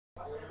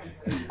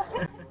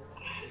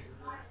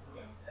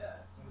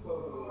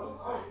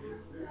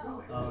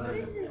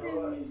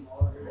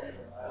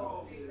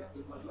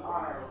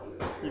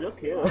You look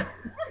cute. Like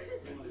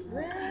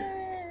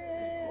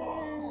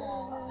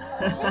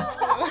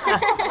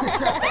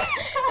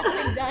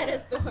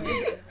dinosaur.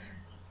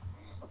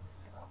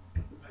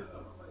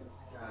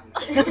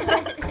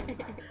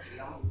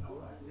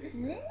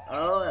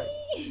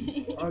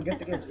 Oh, get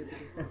the kids.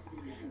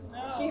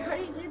 She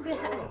already did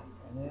that.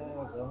 Yeah,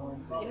 go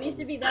on. It needs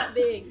to be that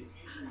big.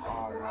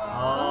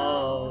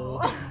 Oh.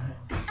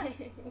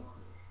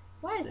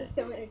 Why is this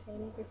so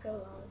entertaining for so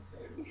long?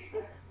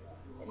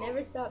 It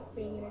never stops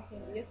being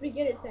entertaining. Yes, we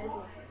get it, Sandy.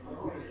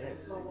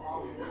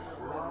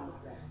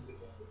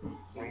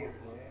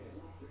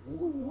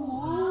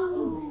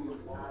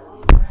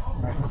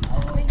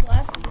 How many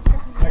glasses are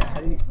tripping me How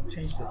out? do you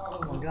change it? Oh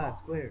my god,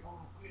 square.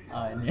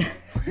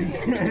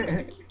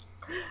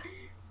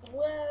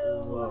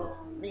 Whoa.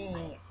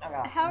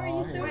 How are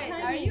you so Wait,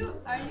 tiny? are you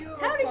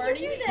How did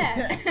recording? you do that?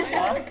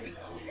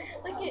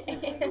 Look at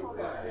Anne.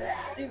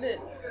 Do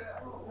this.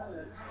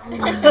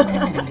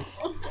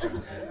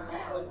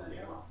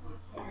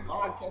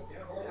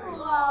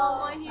 Wow,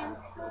 my hands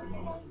so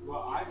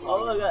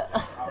Oh my god.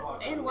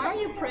 And why are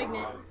you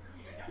pregnant?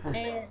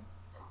 And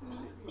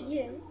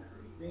yes.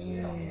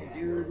 Damn,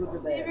 dude, look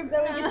at See if your that.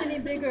 belly gets any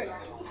bigger.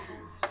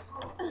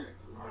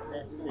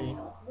 Let's see.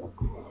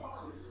 What's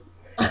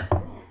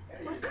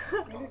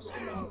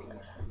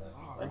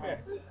that? Your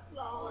head.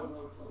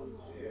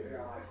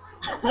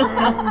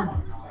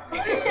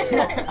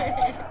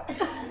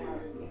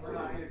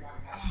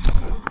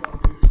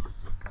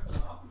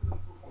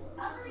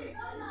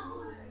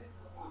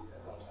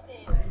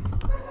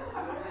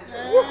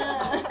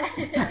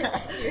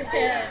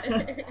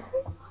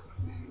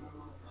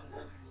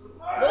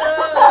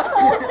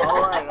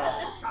 Oh my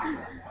god.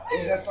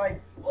 Hey, that's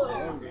like.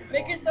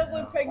 Make yourself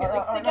look pregnant.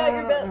 Like stick out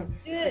your belly. Do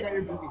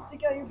this.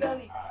 Stick out your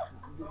belly.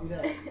 Do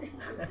that.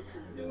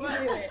 You do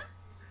it.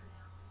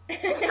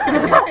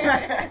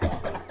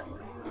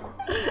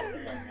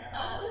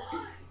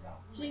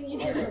 Gene, you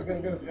do it. Go.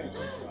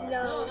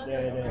 No.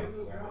 There.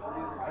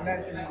 I'm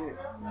not saying it.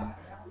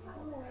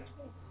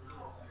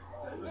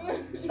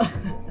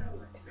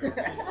 You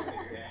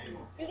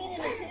get in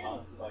a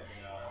channel.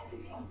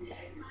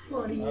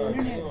 For the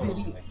internet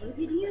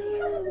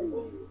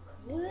video.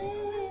 Look at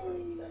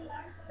you.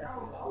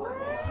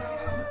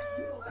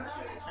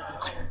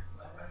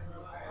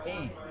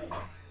 Hey.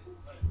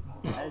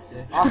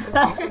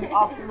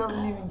 Austin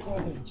doesn't even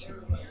change.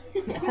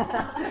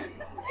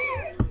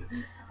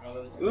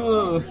 Ooh.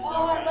 Oh,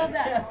 I love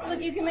that.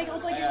 Look, you can make it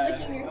look like you're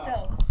licking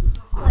yourself.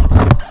 Like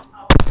that.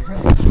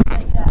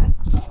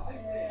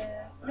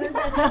 What is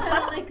that? I'm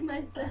trying to lick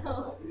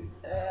myself.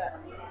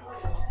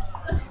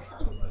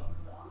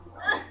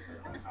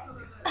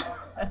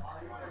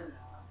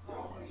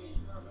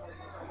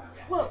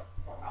 Whoa.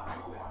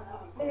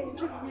 Hey, you're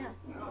tripping me out.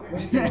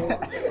 What is it?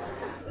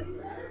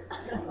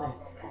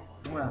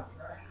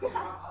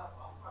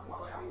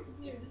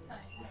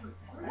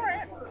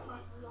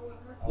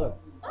 Look.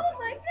 Oh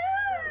my god!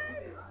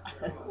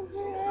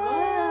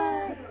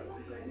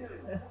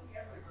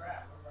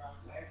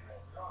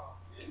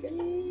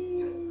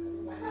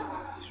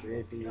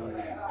 Trippy.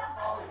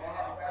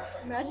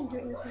 Imagine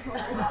doing this in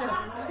Hollister.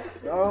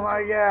 Oh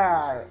my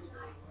god.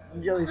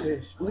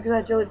 Jellyfish. Look at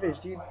that jellyfish,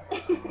 dude.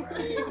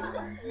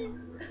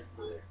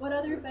 What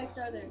other effects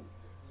are there?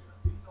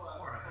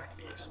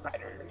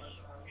 Spiders.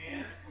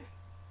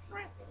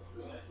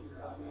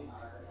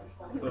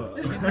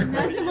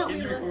 Imagine what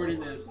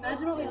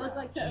we look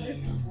like to other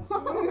people. I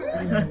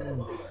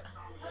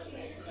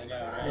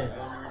know, right? I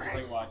remember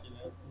like watching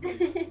this.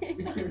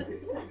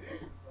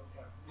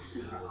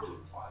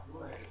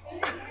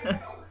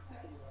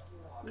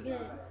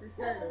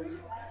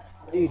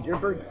 Dude, your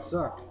birds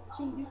suck.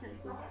 Gene, do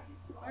something.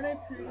 Aren't I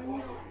pretty?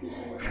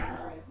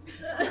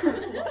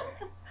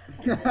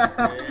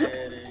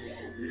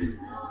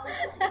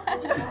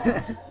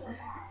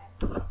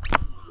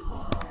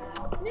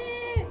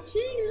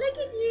 Gene, look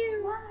at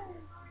you!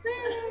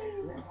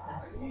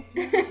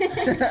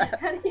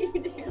 How do you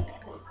do that?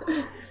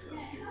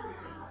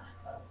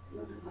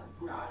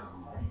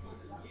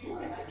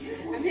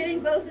 I'm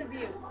hitting both of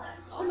you.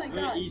 Oh my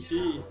god.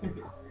 E.T.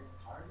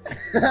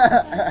 I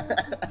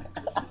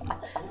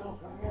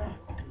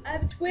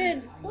have a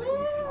twin. Woo!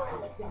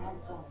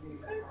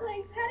 I'm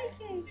playing patty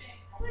cake.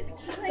 Look, I'm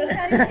playing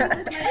patty cake with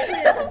my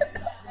twin.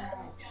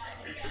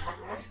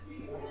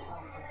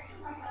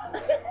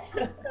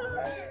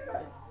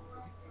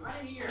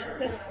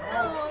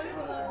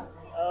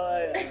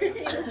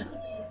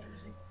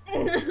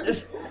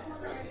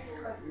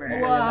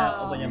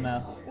 Wow. Open your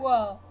mouth.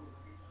 Whoa.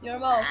 Your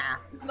mouth.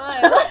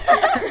 Smile. I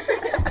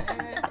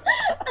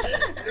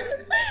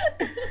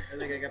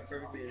think I got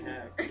perfectly in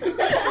half. There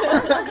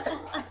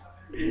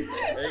you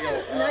go.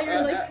 Now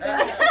you're like.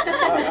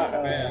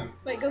 Bam.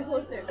 Wait, go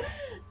closer.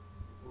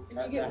 You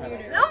get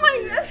weirder. Oh my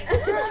god.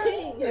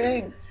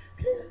 Dang.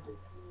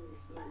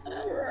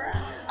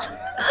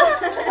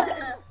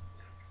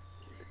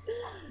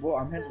 Well,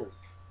 I'm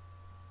headless.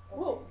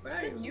 Whoa,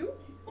 Brian, you?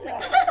 Where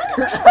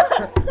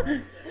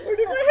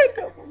did my head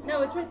go?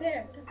 No, it's right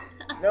there.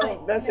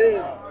 No, that's it.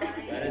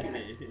 That is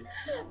me.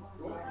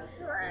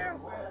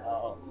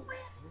 Oh.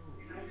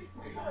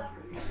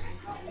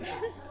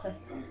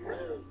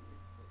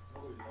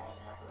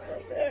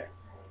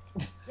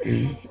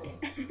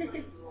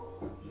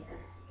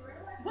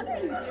 What are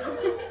you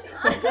doing?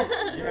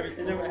 Have you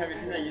seen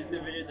that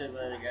YouTube video that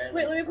the guy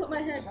Wait, let me put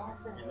my head.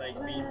 is like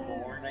being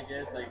born, I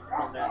guess, like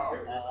from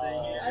this thing?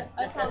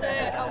 I found it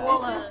a It's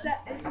woman.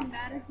 a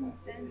Madison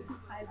Sense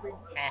hybrid.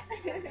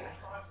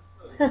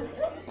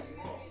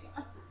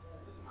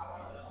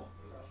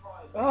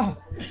 Oh.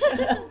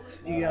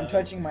 Dude, I'm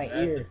touching my That's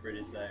a ear.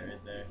 pretty sight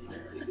right there.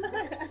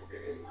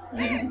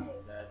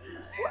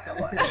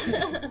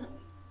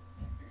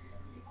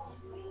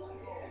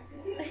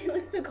 He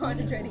looks so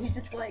concentrated. He's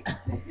just like.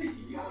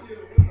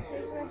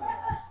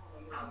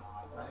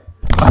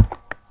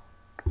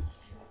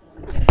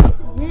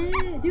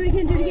 Yeah, do it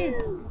again, do it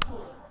again.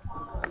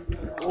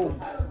 Oh,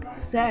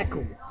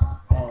 sackles.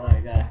 Oh my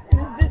god.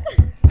 This.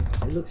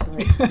 It looks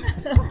like.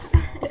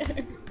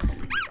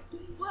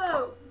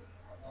 Whoa.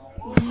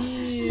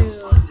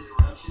 Ew.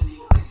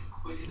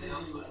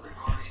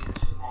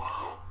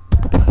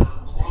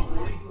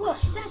 Look,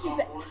 Sachi's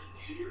back.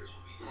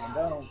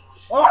 No.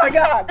 Oh my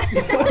god!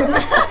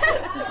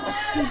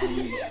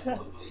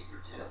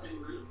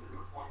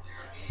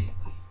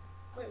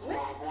 Wait, what?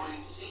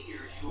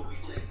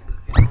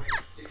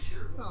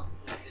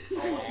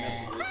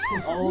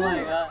 Oh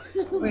my god.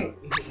 Wait.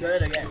 Do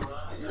it again.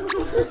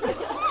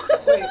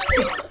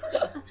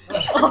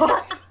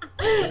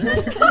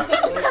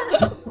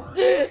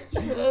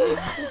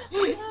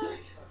 Wait.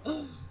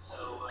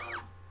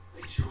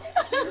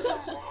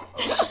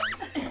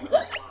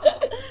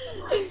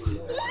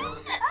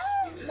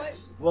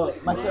 Well,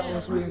 my camera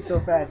was moving so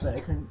fast that I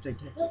couldn't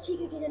detect it. Let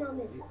Chica get in on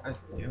this.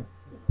 Yeah.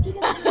 It's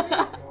Chica's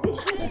turn. It's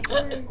Chica's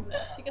turn.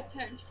 Chica's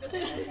turn. Chica's I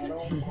turn.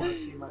 don't want to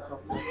see myself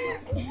lick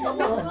myself.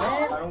 Come on, man.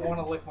 I don't want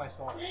to lick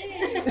myself. Wait.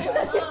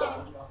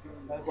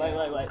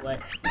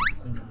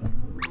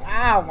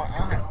 Ow, my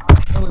eye.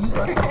 Oh, who's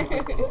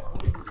glasses?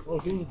 Oh,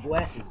 who's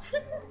glasses?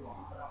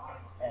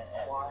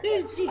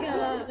 There's Chica.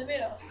 In the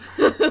middle.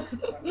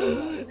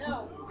 No.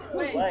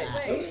 Wait.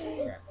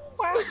 Wait.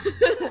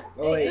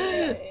 Oh, wait.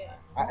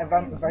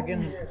 If I can.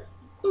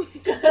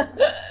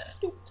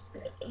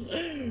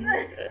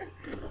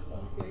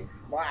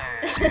 Wow.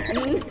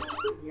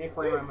 You ain't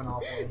playing my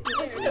Monopoly.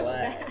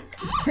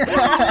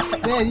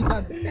 Man, you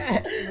got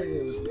that.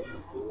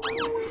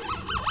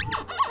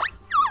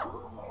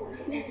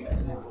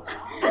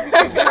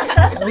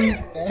 He's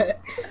fat.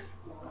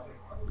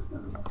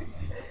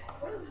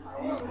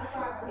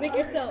 Lick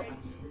yourself.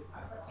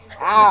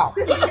 Ow.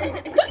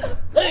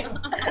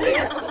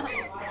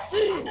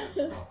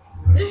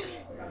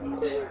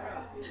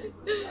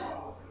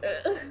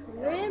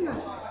 Grandma.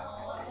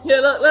 Yeah,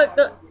 look.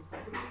 Bro,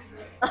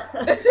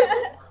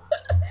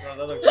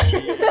 that looks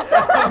weird.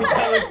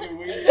 That looks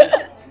weird.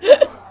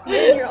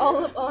 Man, you're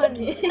all up on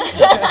me. Ew.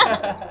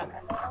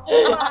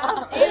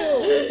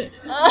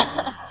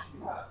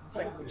 It's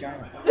like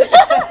vagina.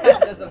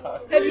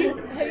 Have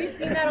you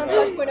seen that on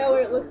Touch.0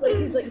 where it looks like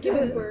he's like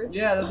giving birth?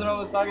 Yeah, that's what I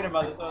was talking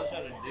about. That's what I was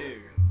trying to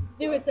do.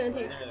 Do it, Santi.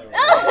 There.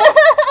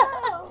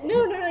 No,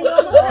 you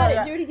almost had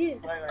it. Do it again.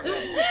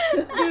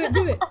 Wait.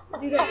 Do it.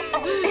 Do that.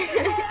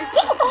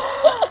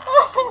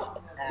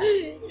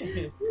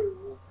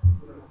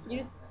 You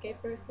just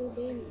gave birth to a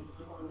baby.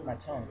 My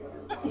tongue.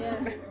 Yeah,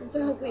 it's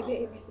an ugly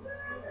baby.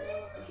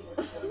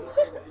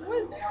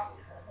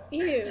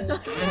 Ew.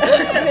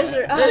 Where's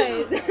your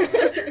eyes? Looks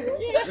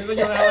like you only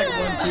have like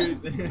one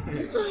tooth.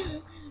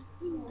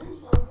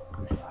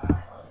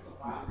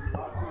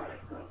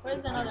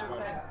 Where's another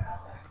effect?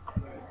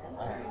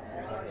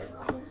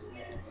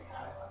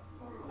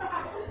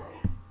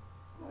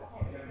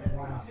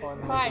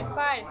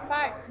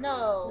 Fire.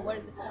 No, what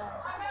is it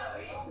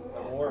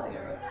called? Warp.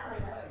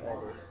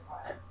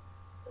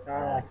 I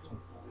don't like this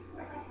one.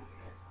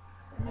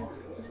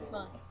 This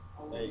one.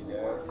 There you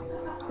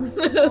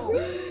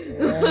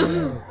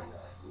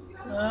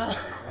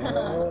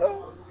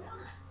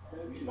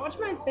Watch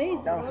my face,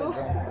 That was bro. a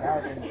drone. That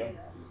was a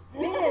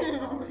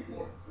drone.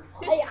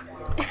 go.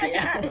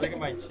 Look at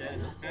my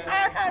chin.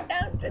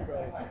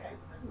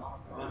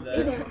 What is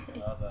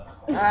that?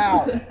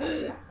 Ow.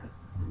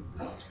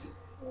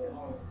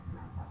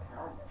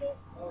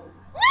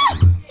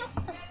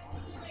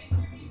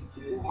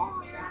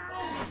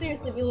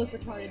 Seriously, we look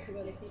retarded to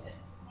other people.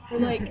 We're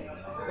like,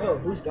 Whoa,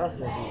 whose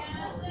glasses are these?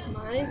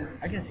 mine?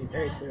 I can see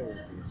very clearly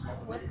with these.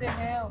 What the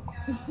hell?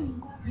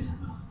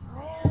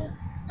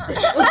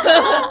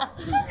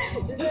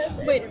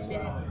 Wait a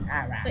minute.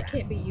 That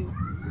can't be you.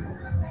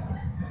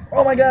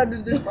 Oh my god,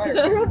 there's fire.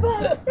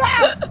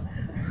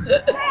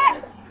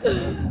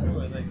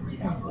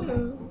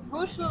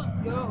 Who should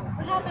go?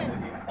 What happened?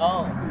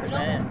 Oh,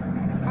 man.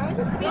 Are we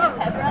just being a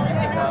pep rally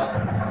right now?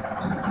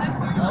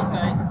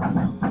 Okay.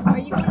 Are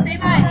you gonna Say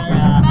bye.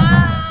 Yeah.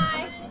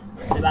 Bye.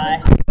 Say bye.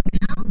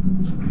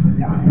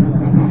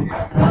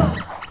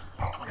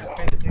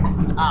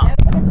 Oh.